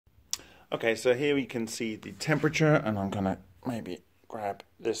Okay, so here we can see the temperature, and I'm going to maybe grab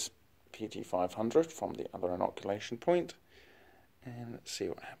this PT500 from the other inoculation point and see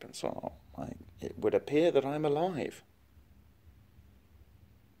what happens. Oh, it would appear that I'm alive.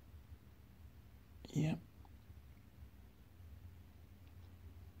 Yep.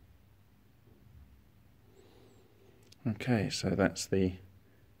 Okay, so that's the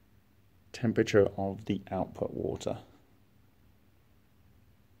temperature of the output water.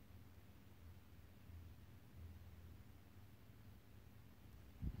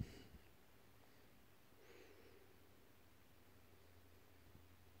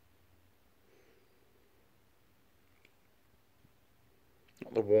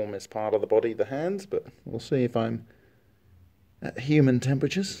 Not the warmest part of the body, the hands, but we'll see if I'm at human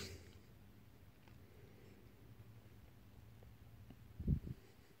temperatures.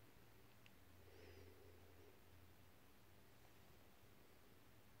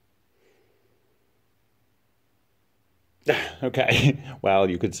 Okay, well,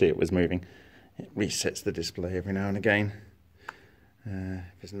 you could see it was moving. It resets the display every now and again.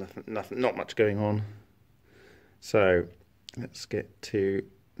 There's not much going on. So let's get to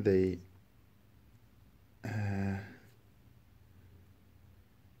the okay,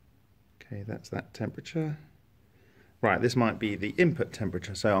 that's that temperature. Right, this might be the input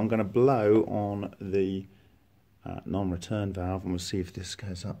temperature. So I'm going to blow on the non-return valve, and we'll see if this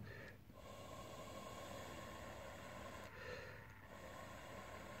goes up.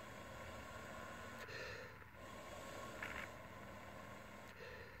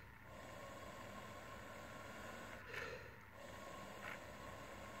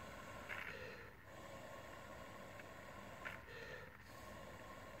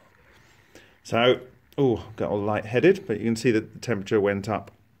 So, got all lightheaded, but you can see that the temperature went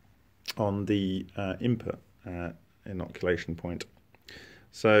up on the input inoculation point.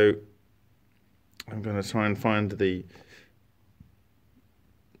 So, I'm going to try and find the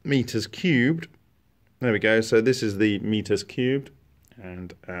meters cubed. There we go. So this is the meters cubed,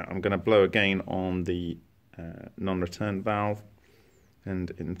 and I'm going to blow again on the non-return valve,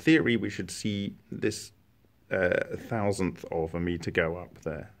 and in theory we should see this 1,000th of a meter go up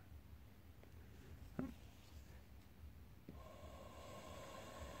there.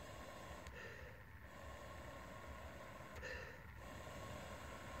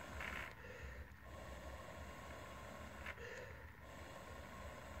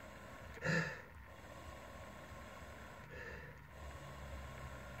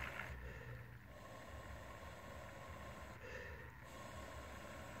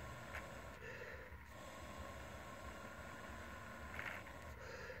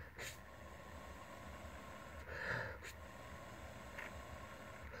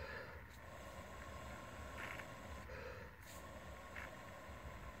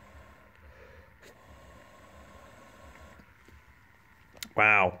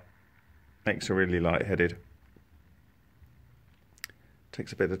 Wow, makes her really lightheaded.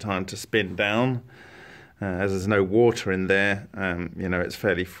 Takes a bit of time to spin down, as there's no water in there. You know, it's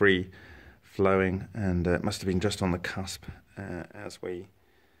fairly free flowing, and it must have been just on the cusp as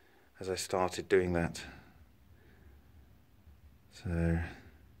I started doing that. So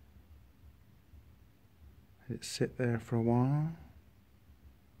let it sit there for a while.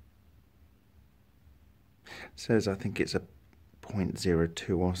 It says I think it's a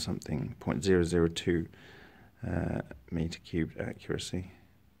 0.02 or something, 0.002 meter cubed accuracy.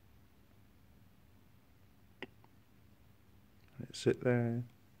 Let it sit there.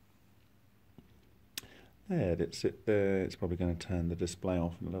 Let it sit there. It's probably going to turn the display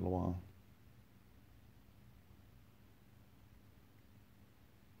off in a little while.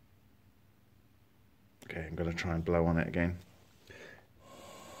 Okay, I'm going to try and blow on it again.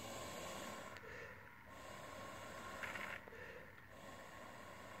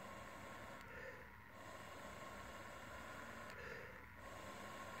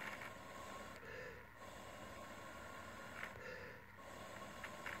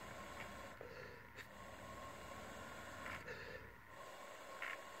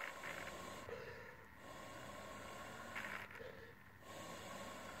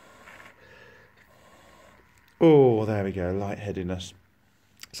 Oh, there we go, lightheadedness.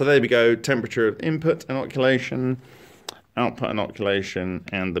 So there we go, temperature of input inoculation, output inoculation,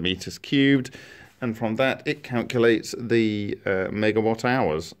 and the meters cubed. And from that, it calculates the megawatt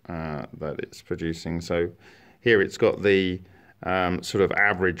hours that it's producing. So here it's got the sort of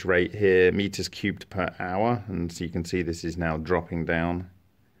average rate here, meters cubed per hour. And so you can see this is now dropping down.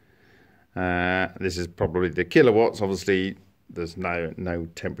 This is probably the kilowatts. Obviously, there's no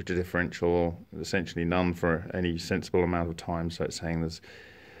temperature differential, essentially none for any sensible amount of time. So it's saying there's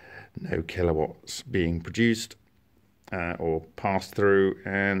no kilowatts being produced or passed through,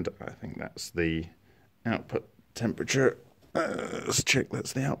 and I think that's the output temperature. Let's check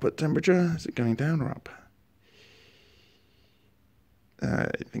that's the output temperature. Is it going down or up? I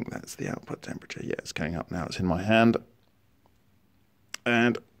think that's the output temperature. Yeah, it's going up now. It's in my hand.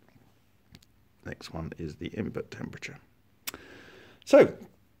 And next one is the input temperature. So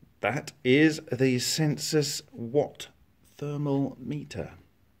that is the Sensus watt thermal meter.